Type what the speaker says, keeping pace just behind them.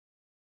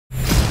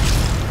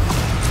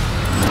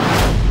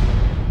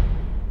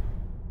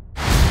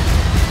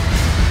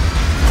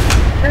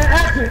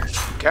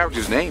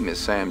character's name is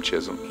Sam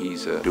Chisolm.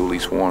 He's a duly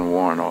sworn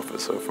warrant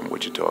officer from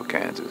Wichita,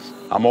 Kansas.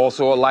 I'm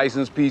also a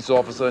licensed peace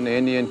officer in the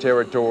Indian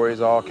Territories,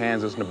 all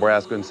Kansas,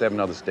 Nebraska, and 7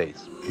 other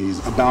states. He's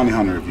a bounty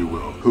hunter, if you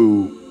will,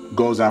 who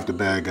goes after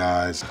bad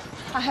guys.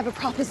 I have a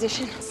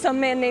proposition. Some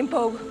man named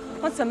Bo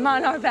wants to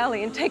mine our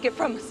valley and take it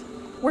from us.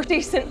 We're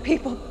decent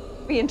people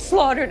being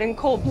slaughtered in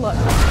cold blood.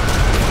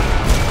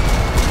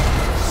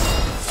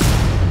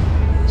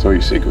 So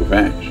you seek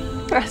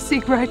revenge? I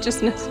seek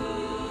righteousness,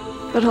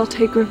 but I'll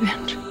take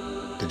revenge.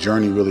 The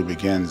journey really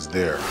begins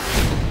there.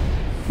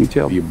 You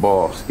tell your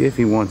boss, if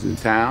he wants in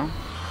town,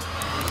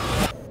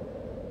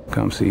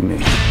 come see me.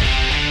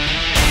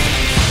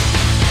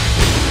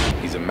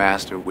 He's a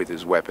master with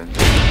his weapons.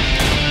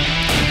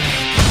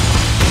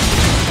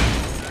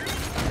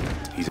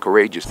 He's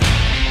courageous.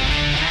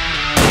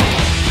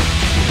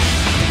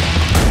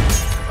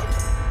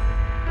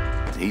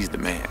 He's the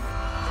man.